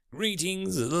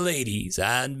Greetings, ladies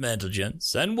and gentlemen,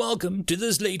 and welcome to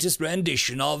this latest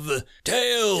rendition of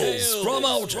Tales from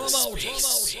Outer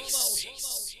Space.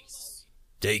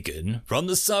 Taken from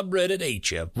the subreddit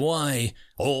HFY.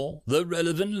 All the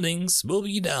relevant links will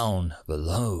be down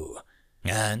below.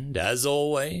 And as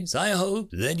always, I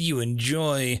hope that you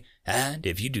enjoy, and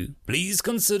if you do, please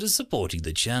consider supporting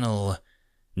the channel.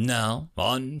 Now,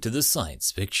 on to the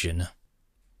science fiction.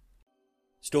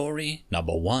 Story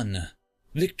number 1.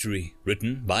 Victory,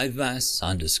 written by Vas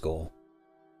 _.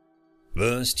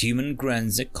 First human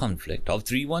Granzik conflict of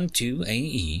 312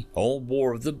 AE, or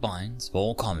War of the Binds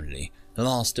more commonly,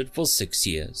 lasted for 6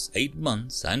 years, 8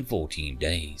 months, and 14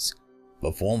 days.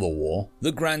 Before the war,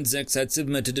 the Granziks had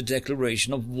submitted a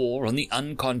declaration of war on the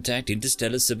uncontact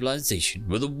interstellar civilization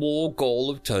with a war goal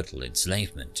of total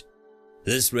enslavement.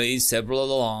 This raised several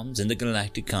alarms in the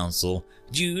Galactic Council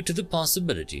due to the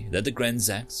possibility that the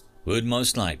Granziks would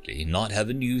most likely not have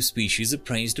a new species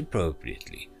appraised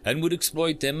appropriately and would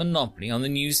exploit their monopoly on the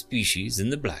new species in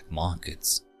the black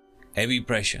markets. Heavy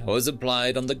pressure was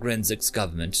applied on the Granziks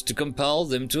government to compel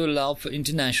them to allow for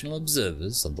international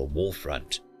observers on the war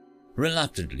front.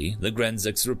 Reluctantly, the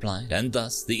Granziks replied, and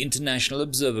thus the International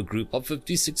Observer Group of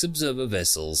 56 observer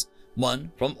vessels,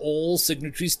 one from all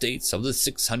signatory states of the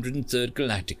 603rd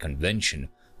Galactic Convention,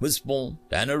 was formed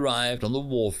and arrived on the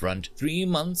war front 3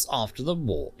 months after the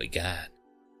war began.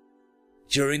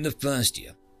 During the first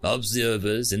year,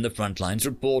 observers in the front lines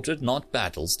reported not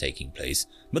battles taking place,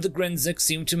 but the Granziks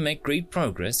seemed to make great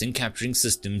progress in capturing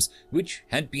systems which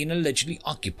had been allegedly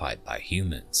occupied by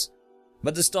humans.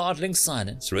 But the startling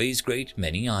silence raised great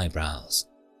many eyebrows.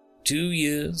 2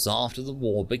 years after the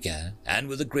war began, and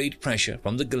with a great pressure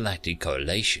from the Galactic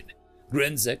Coalition,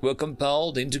 Granzik were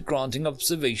compelled into granting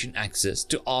observation access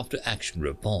to after-action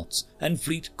reports and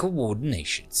fleet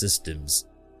coordination systems.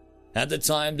 At the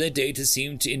time, their data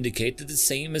seemed to indicate that the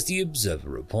same as the observer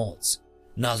reports.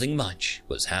 Nothing much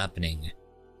was happening.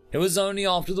 It was only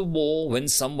after the war, when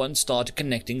someone started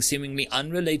connecting seemingly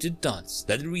unrelated dots,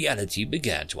 that the reality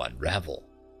began to unravel.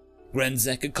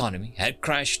 Granzik economy had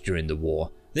crashed during the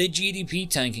war, their GDP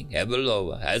tanking ever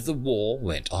lower as the war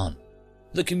went on.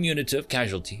 The cumulative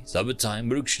casualties over time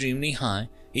were extremely high,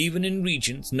 even in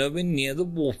regions nowhere near the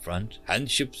war front,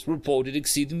 and ships reported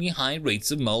exceedingly high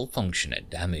rates of malfunction and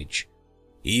damage.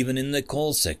 Even in the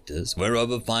core sectors, where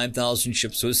over 5,000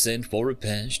 ships were sent for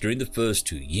repairs during the first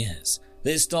 2 years,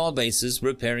 their star bases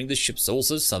repairing the ships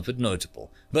also suffered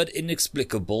notable but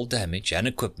inexplicable damage and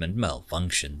equipment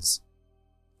malfunctions.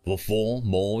 For 4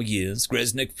 more years,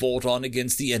 Greznik fought on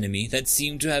against the enemy that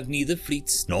seemed to have neither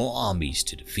fleets nor armies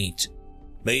to defeat.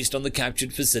 Based on the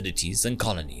captured facilities and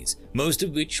colonies, most of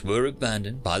which were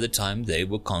abandoned by the time they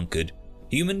were conquered,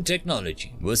 human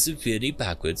technology was severely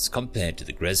backwards compared to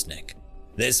the Greznik.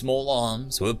 Their small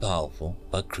arms were powerful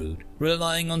but crude,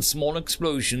 relying on small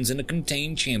explosions in a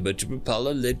contained chamber to propel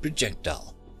a lead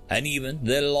projectile, and even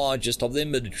their largest of their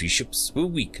military ships were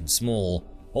weak and small,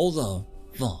 although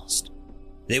fast.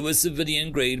 They were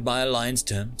civilian-grade by Alliance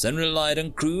terms and relied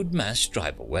on crude mass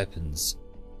driver weapons.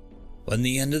 When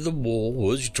the end of the war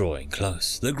was drawing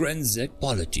close, the Granzik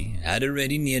polity had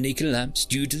already nearly collapsed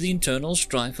due to the internal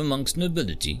strife amongst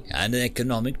nobility and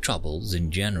economic troubles in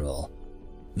general.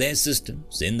 Their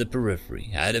systems in the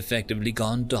periphery had effectively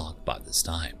gone dark by this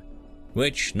time,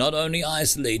 which not only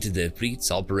isolated their fleets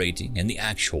operating in the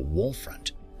actual war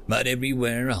front, but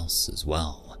everywhere else as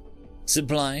well.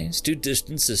 Supplies to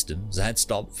distant systems had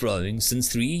stopped flowing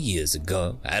since 3 years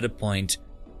ago at a point.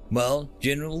 Well,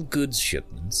 general goods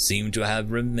shipments seem to have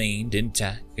remained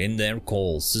intact in their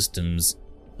core systems.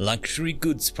 Luxury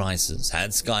goods prices had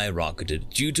skyrocketed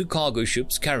due to cargo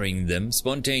ships carrying them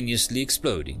spontaneously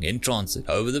exploding in transit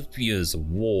over the fears of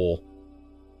war.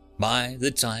 By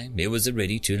the time it was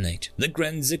already too late, the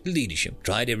Granzik leadership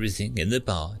tried everything in their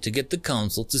power to get the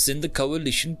Council to send the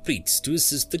coalition fleets to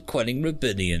assist the quelling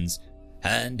rebellions,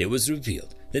 and it was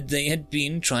revealed that they had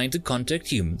been trying to contact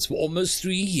humans for almost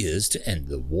 3 years to end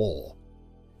the war.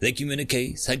 Their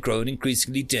communiques had grown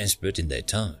increasingly desperate in their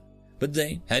tone, but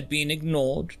they had been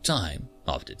ignored time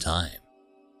after time.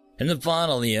 In the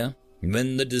final year,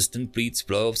 when the distant fleet's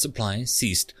flow of supplies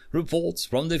ceased, reports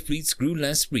from their fleets grew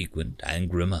less frequent and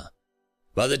grimmer.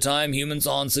 By the time humans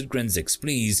answered Grenzik's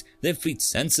pleas, their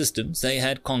fleets and systems they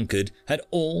had conquered had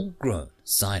all grown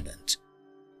silent.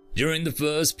 During the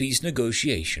first peace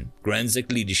negotiation, Granzik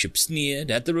leadership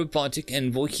sneered at the robotic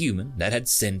envoy human that had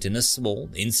sent in a small,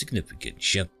 insignificant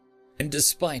ship, and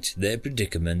despite their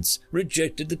predicaments,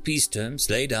 rejected the peace terms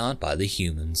laid out by the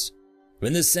humans.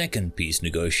 When the second peace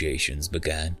negotiations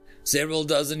began, several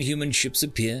dozen human ships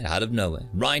appeared out of nowhere,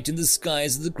 right in the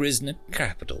skies of the Griznik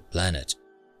capital planet.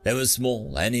 They were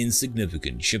small and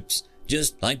insignificant ships,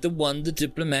 just like the one the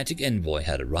diplomatic envoy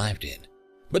had arrived in.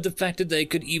 But the fact that they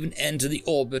could even enter the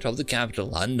orbit of the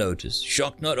capital unnoticed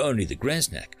shocked not only the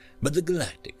Greznek, but the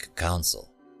Galactic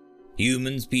Council.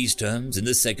 Humans' peace terms in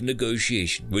the second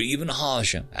negotiation were even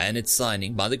harsher, and its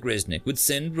signing by the Greznek would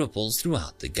send ripples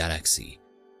throughout the galaxy.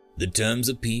 The terms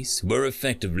of peace were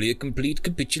effectively a complete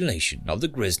capitulation of the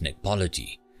Greznek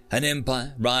polity. An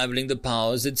empire rivaling the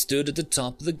powers that stood at the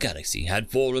top of the galaxy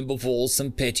had fallen before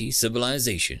some petty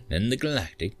civilization in the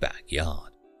galactic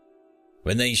backyard.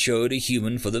 When they showed a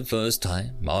human for the first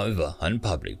time, however, on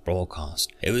public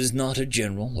broadcast, it was not a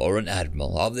general or an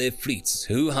admiral of their fleets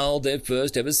who held their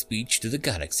first ever speech to the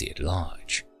galaxy at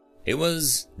large. It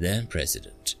was their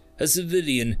president, a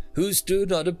civilian who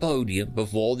stood on a podium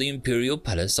before the imperial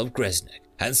palace of Greznek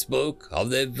and spoke of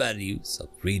their values of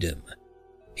freedom.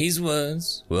 His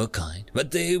words were kind, but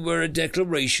they were a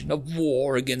declaration of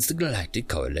war against the Galactic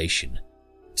Coalition.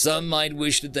 Some might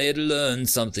wish that they had learned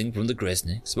something from the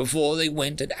Grezneks before they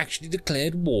went and actually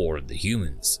declared war on the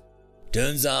humans.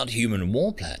 Turns out human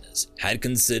war planners had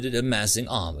considered amassing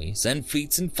armies and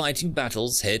fleets and fighting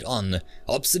battles head-on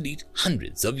obsolete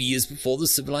hundreds of years before the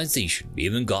civilization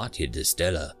even got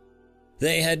interstellar.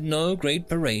 They had no great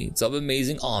parades of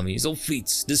amazing armies or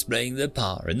fleets displaying their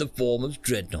power in the form of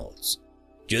dreadnoughts.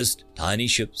 Just tiny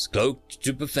ships cloaked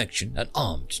to perfection and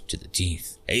armed to the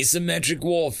teeth. Asymmetric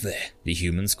warfare, the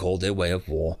humans called their way of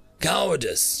war.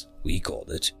 Cowardice, we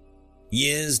called it.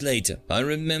 Years later, I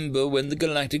remember when the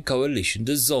Galactic Coalition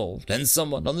dissolved and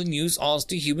someone on the news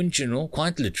asked a human general,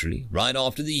 quite literally, right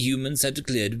after the humans had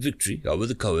declared victory over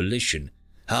the Coalition,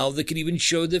 how they could even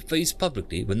show their face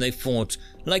publicly when they fought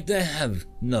like they have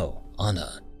no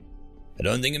honor. I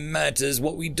don't think it matters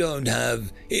what we don't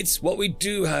have, it's what we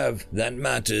do have that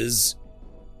matters.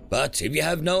 But if you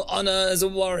have no honor as a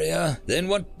warrior, then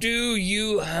what do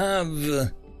you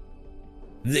have?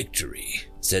 Victory,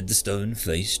 said the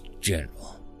stone-faced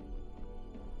general.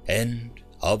 End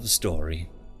of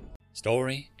story.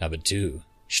 Story number 2.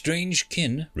 Strange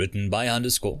Kin, written by _________.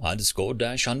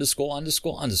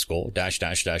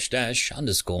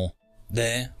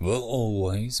 There were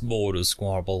always border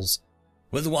squabbles,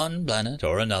 with one planet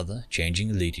or another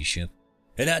changing leadership.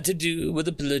 It had to do with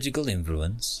the political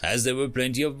influence, as there were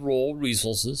plenty of raw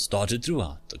resources dotted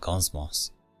throughout the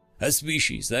cosmos. A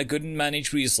species that couldn't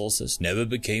manage resources never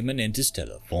became an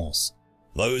interstellar force.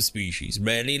 Those species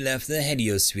rarely left the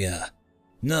heliosphere.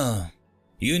 No,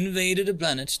 you invaded a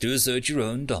planet to assert your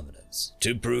own dominance,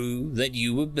 to prove that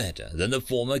you were better than the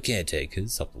former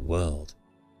caretakers of the world.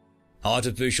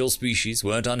 Artificial species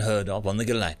weren't unheard of on the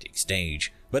galactic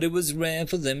stage, but it was rare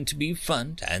for them to be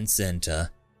front and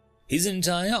center. His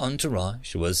entire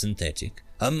entourage was synthetic,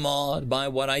 marred by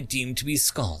what I deemed to be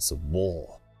scars of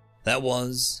war. That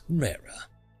was rarer.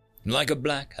 Like a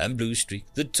black and blue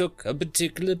streak that took a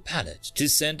particular palette to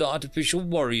send artificial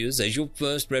warriors as your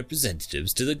first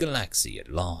representatives to the galaxy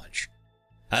at large.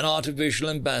 An artificial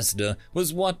ambassador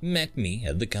was what met me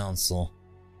at the council.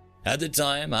 At the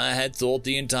time, I had thought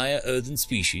the entire earthen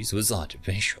species was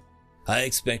artificial. I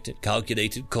expected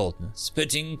calculated coldness,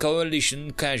 pitting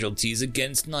coalition casualties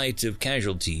against native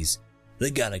casualties.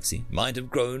 The galaxy might have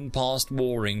grown past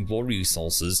warring for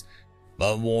resources,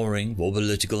 but warring for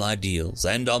political ideals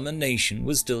and domination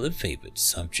was still a favored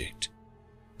subject.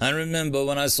 I remember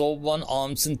when I saw one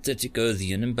armed synthetic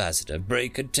Earthian ambassador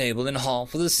break a table in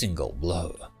half with a single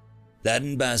blow. That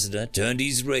ambassador turned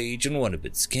his rage on one of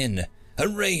its kin, a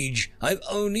rage I've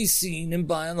only seen in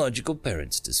biological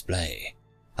parents display.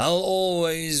 I'll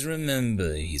always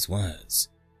remember his words.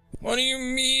 "What do you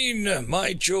mean,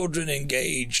 my children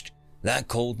engaged?" That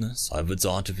coldness of its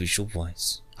artificial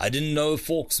voice. I didn't know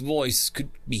Fork's voice could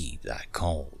be that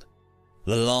cold.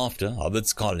 The laughter of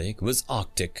its colleague was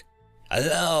arctic.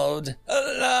 Aloud,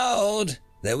 aloud,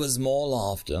 there was more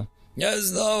laughter,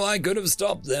 as though I could have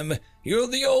stopped them. "You're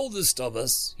the oldest of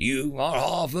us. You are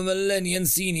half a millennium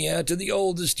senior to the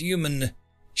oldest human."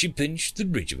 She pinched the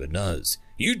bridge of her nose.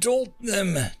 "You taught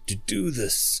them to do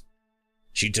this."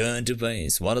 She turned to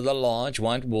face one of the large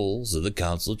white walls of the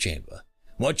council chamber.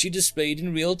 What she displayed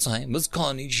in real time was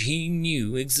carnage he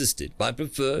knew existed but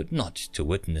preferred not to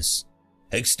witness.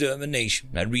 Extermination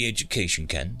and re-education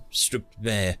camps stripped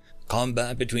bare,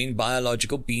 combat between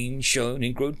biological beings shown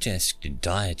in grotesque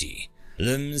entirety,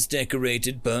 limbs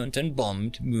decorated burnt and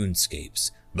bombed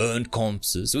moonscapes, burnt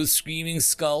corpses with screaming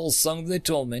skulls sung their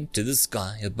torment to the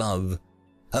sky above.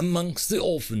 Amongst the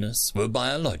orphans were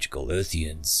biological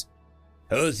Earthians.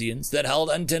 Earthians that held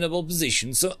untenable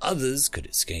positions so others could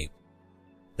escape.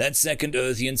 That second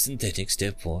Earthian synthetic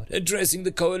stepped forward, addressing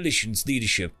the Coalition's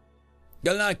leadership.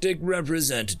 Galactic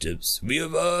representatives, we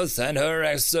of Earth and her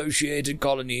associated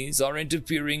colonies are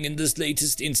interfering in this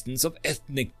latest instance of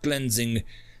ethnic cleansing,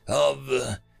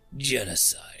 of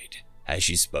genocide. As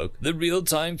she spoke, the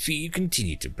real-time feed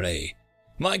continued to play.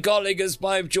 My colleague has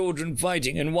 5 children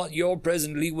fighting in what you're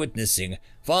presently witnessing,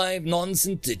 5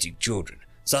 non-synthetic children,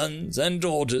 sons and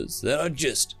daughters that are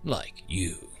just like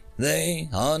you. They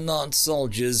are not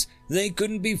soldiers. They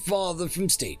couldn't be farther from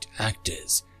state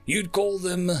actors. You'd call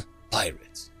them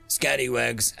pirates,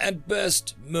 scallywags, at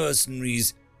best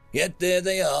mercenaries. Yet there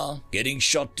they are, getting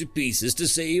shot to pieces to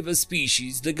save a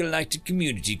species the galactic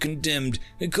community condemned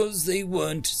because they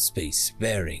weren't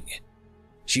spacefaring.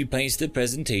 She paced the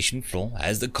presentation floor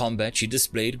as the combat she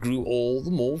displayed grew all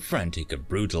the more frantic and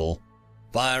brutal.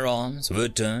 Firearms were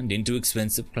turned into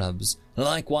expensive clubs.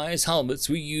 Likewise, helmets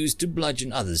were used to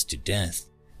bludgeon others to death.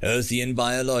 Earthian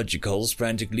biologicals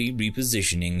frantically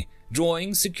repositioning,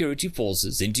 drawing security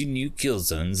forces into new kill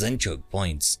zones and choke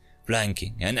points.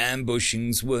 Flanking and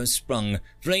ambushings were sprung,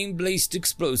 flame-blazed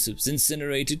explosives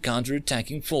incinerated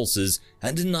counter-attacking forces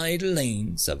and denied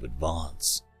lanes of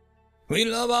advance. We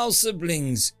love our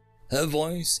siblings, her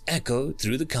voice echoed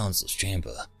through the council's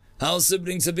chamber. Our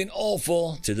siblings have been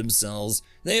awful to themselves.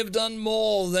 They have done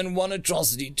more than one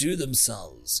atrocity to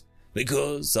themselves.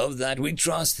 Because of that, we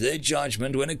trust their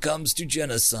judgment when it comes to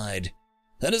genocide.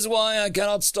 That is why I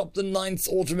cannot stop the 9th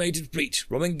Automated Fleet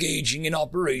from engaging in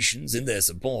operations in their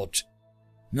support.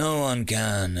 No one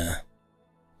can.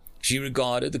 She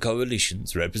regarded the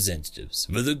Coalition's representatives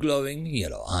with the glowing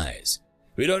yellow eyes.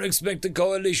 We don't expect the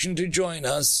Coalition to join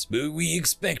us, but we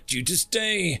expect you to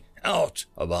stay out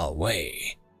of our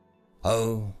way.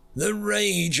 Oh, the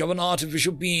rage of an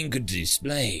artificial being could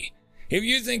display. If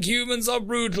you think humans are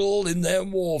brutal in their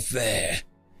warfare,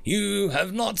 you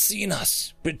have not seen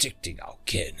us protecting our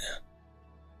kin.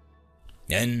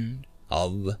 End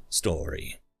of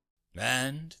story.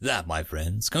 And that, my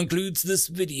friends, concludes this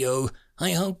video.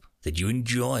 I hope that you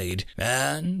enjoyed,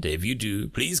 and if you do,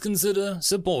 please consider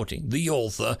supporting the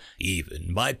author,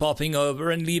 even by popping over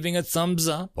and leaving a thumbs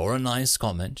up or a nice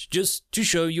comment, just to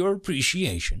show your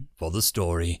appreciation for the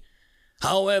story.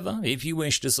 However, if you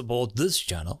wish to support this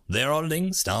channel, there are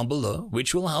links down below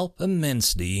which will help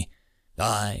immensely.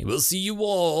 I will see you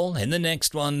all in the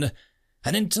next one,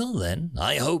 and until then,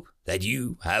 I hope that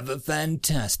you have a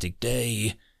fantastic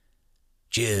day.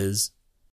 Cheers.